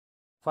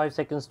5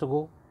 seconds to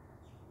go.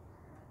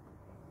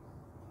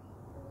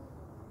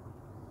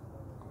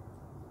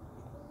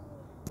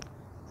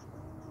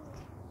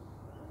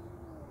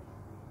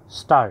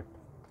 Start.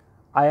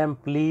 I am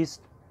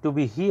pleased to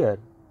be here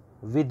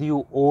with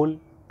you all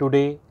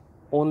today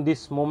on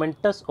this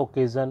momentous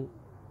occasion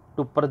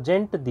to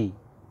present the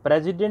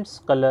President's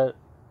color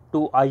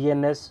to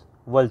INS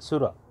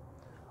Valsura.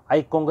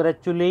 I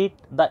congratulate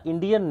the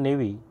Indian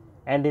Navy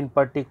and in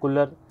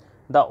particular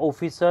the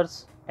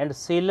officers and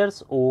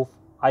sailors of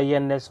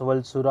INS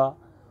Valsura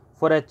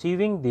for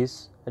achieving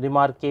this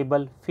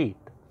remarkable feat.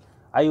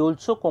 I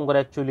also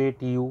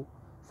congratulate you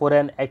for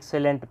an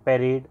excellent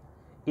parade,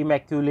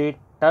 immaculate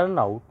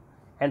turnout,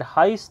 and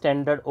high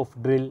standard of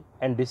drill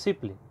and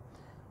discipline.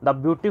 The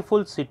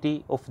beautiful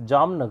city of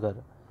Jamnagar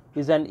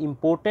is an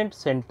important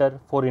center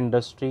for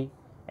industry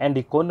and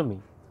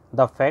economy.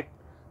 The fact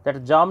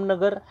that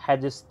Jamnagar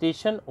has a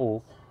station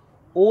of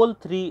all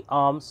three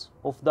arms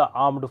of the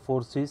armed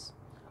forces,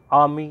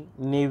 Army,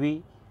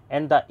 Navy,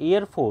 and the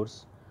Air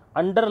Force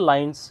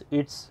underlines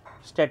its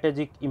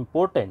strategic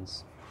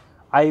importance.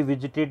 I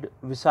visited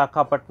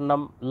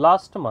Visakhapatnam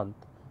last month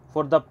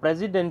for the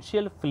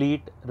Presidential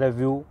Fleet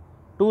Review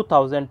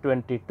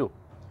 2022.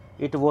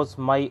 It was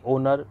my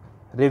honor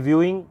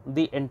reviewing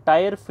the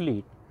entire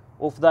fleet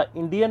of the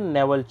Indian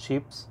naval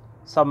ships,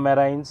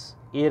 submarines,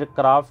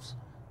 aircrafts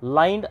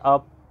lined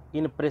up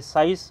in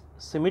precise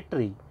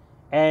symmetry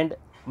and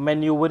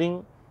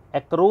maneuvering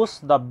across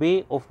the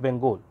Bay of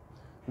Bengal.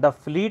 The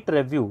fleet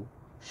review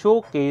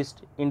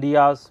showcased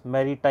India's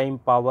maritime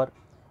power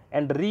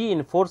and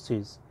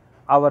reinforces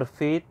our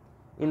faith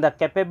in the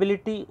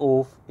capability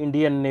of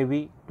Indian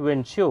Navy to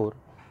ensure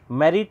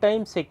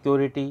maritime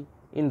security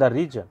in the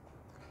region.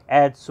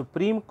 As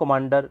Supreme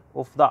Commander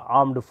of the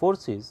Armed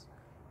Forces,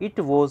 it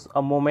was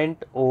a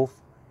moment of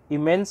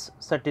immense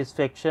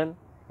satisfaction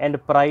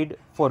and pride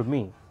for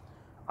me.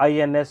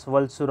 INS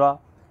Valsura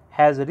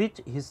has a rich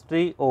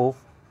history of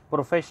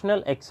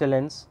professional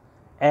excellence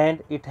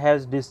and it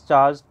has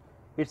discharged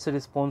its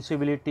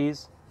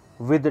responsibilities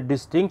with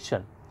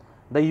distinction.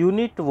 The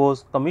unit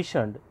was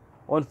commissioned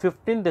on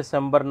 15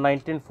 December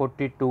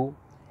 1942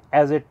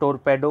 as a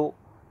torpedo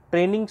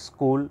training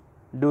school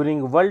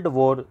during World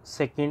War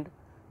II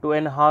to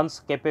enhance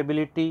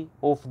capability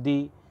of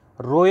the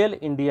Royal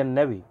Indian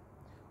Navy.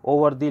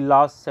 Over the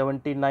last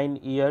 79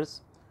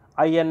 years,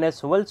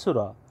 INS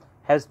Valsura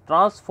has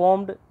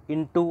transformed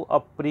into a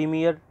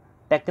premier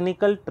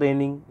technical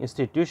training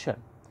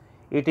institution.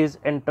 It is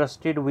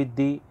entrusted with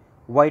the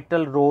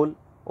vital role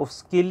of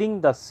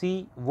skilling the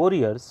sea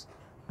warriors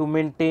to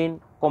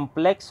maintain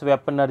complex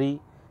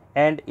weaponry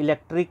and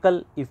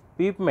electrical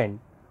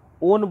equipment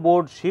on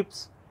board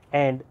ships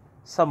and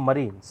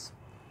submarines.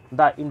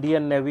 The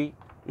Indian Navy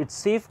is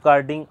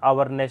safeguarding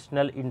our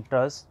national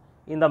interests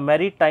in the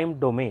maritime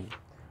domain.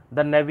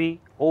 The Navy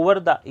over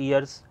the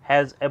years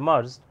has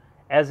emerged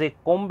as a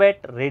combat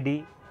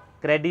ready,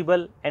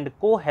 credible and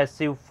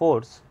cohesive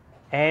force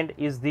and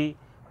is the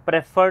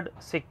preferred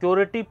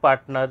security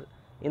partner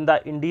in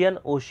the Indian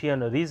Ocean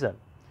region.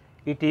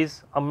 It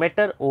is a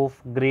matter of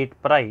great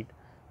pride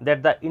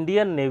that the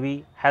Indian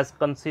Navy has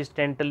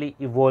consistently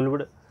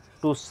evolved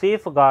to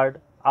safeguard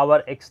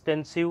our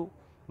extensive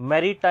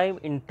maritime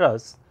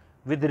interests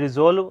with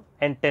resolve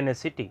and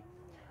tenacity.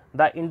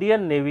 The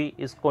Indian Navy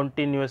is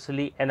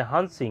continuously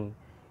enhancing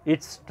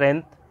its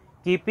strength,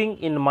 keeping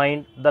in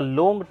mind the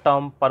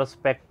long-term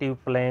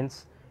perspective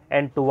plans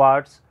and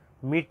towards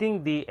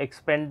meeting the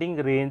expanding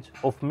range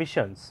of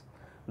missions.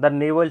 The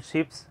naval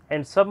ships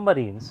and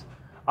submarines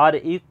are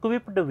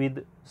equipped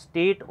with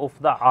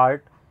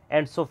state-of-the-art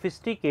and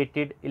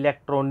sophisticated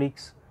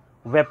electronics,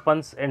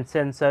 weapons and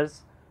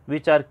sensors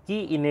which are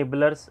key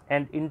enablers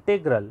and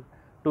integral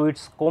to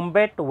its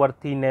combat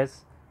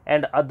worthiness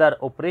and other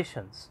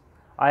operations.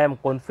 I am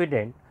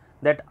confident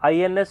that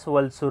INS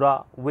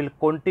Valsura will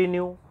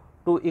continue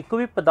to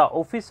equip the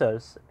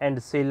officers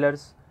and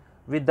sailors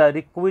with the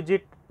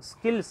requisite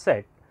skill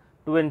set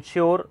to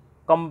ensure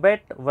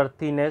combat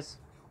worthiness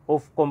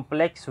of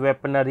complex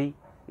weaponry,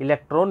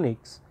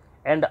 electronics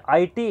and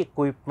IT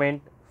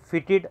equipment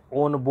fitted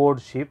on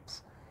board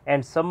ships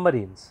and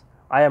submarines.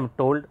 I am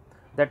told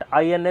that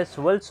INS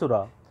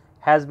Valsura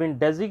has been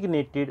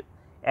designated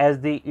as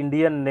the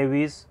Indian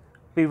Navy's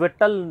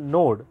pivotal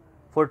node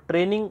for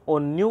training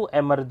on new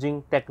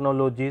emerging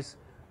technologies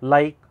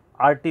like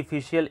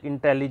artificial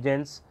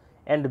intelligence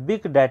and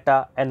big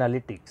data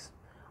analytics.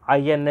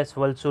 INS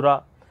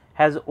Valsura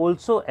has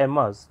also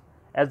emerged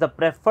as the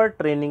preferred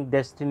training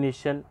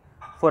destination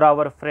for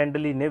our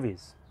friendly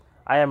navies.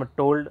 I am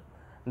told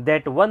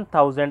that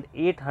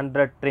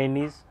 1,800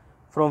 trainees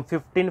from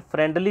 15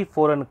 friendly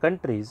foreign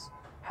countries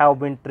have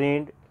been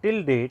trained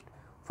till date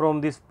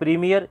from this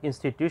premier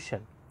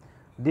institution.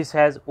 This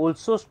has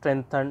also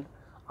strengthened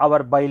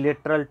our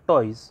bilateral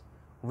ties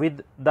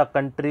with the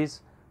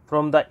countries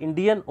from the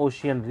Indian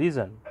Ocean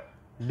region.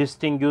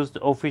 Distinguished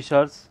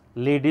officers,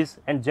 ladies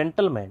and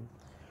gentlemen,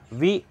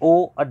 we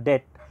owe a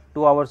debt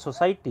to our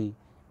society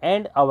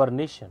and our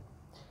nation.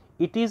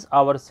 It is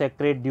our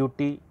sacred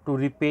duty to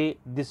repay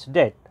this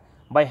debt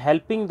by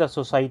helping the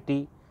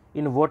society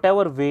in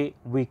whatever way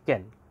we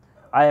can.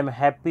 I am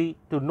happy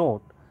to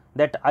note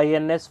that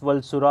INS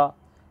Valsura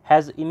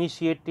has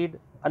initiated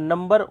a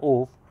number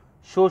of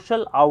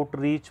social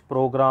outreach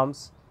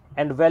programs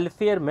and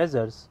welfare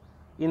measures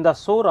in the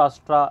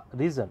Saurashtra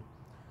region.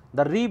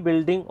 The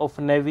rebuilding of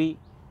Navy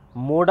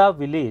Moda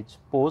village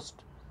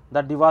post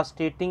the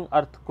devastating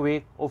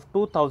earthquake of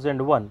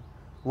 2001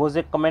 was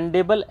a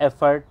commendable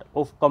effort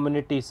of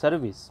community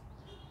service.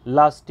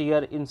 Last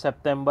year in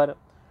September,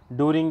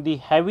 during the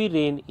heavy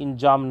rain in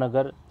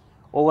Jamnagar,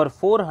 over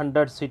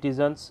 400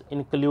 citizens,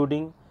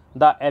 including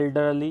the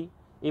elderly,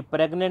 a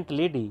pregnant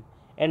lady,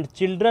 and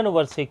children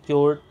were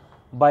secured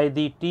by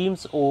the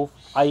teams of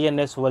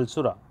INS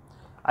Valsura.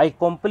 I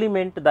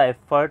compliment the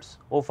efforts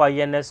of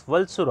INS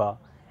Valsura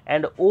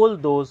and all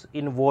those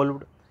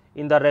involved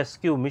in the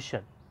rescue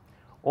mission.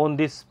 On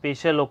this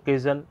special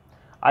occasion,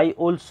 I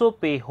also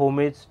pay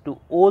homage to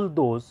all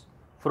those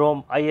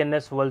from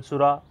INS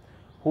Valsura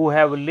who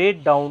have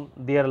laid down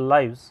their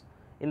lives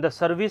in the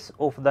service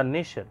of the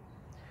nation.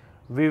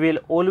 We will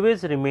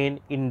always remain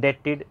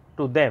indebted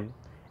to them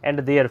and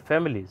their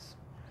families.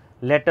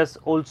 Let us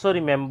also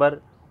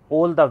remember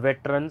all the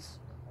veterans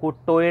who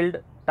toiled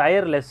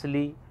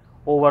tirelessly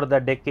over the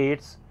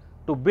decades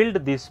to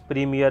build this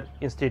premier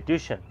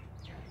institution.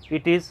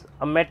 It is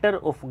a matter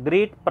of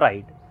great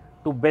pride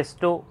to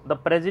bestow the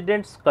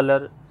President's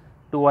color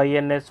to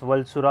INS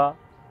Valsura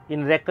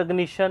in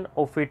recognition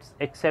of its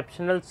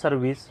exceptional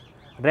service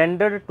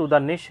rendered to the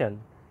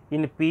nation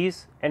in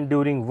peace and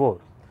during war.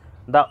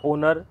 The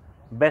honor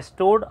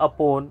bestowed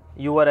upon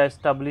your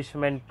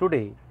establishment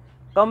today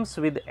comes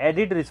with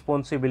added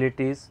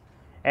responsibilities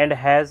and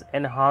has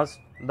enhanced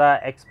the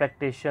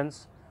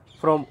expectations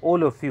from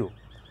all of you.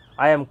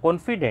 I am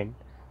confident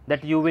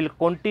that you will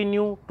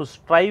continue to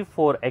strive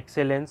for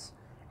excellence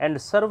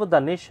and serve the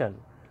nation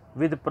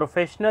with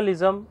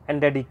professionalism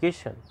and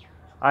dedication,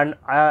 and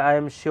I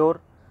am sure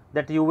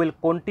that you will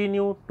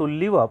continue to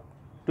live up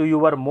to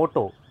your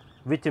motto,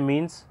 which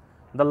means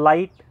the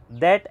light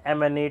that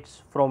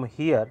emanates from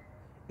here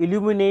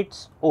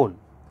illuminates all.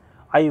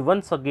 I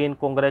once again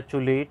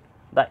congratulate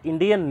the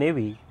Indian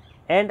Navy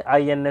and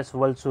INS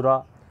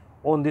Valsura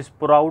on this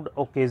proud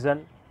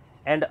occasion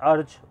and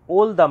urge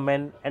all the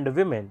men and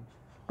women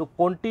to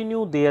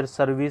continue their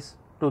service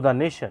to the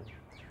nation.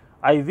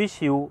 I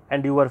wish you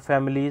and your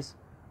families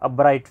a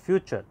bright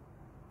future.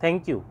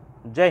 Thank you.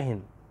 Jai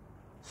Hind.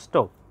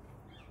 Stop.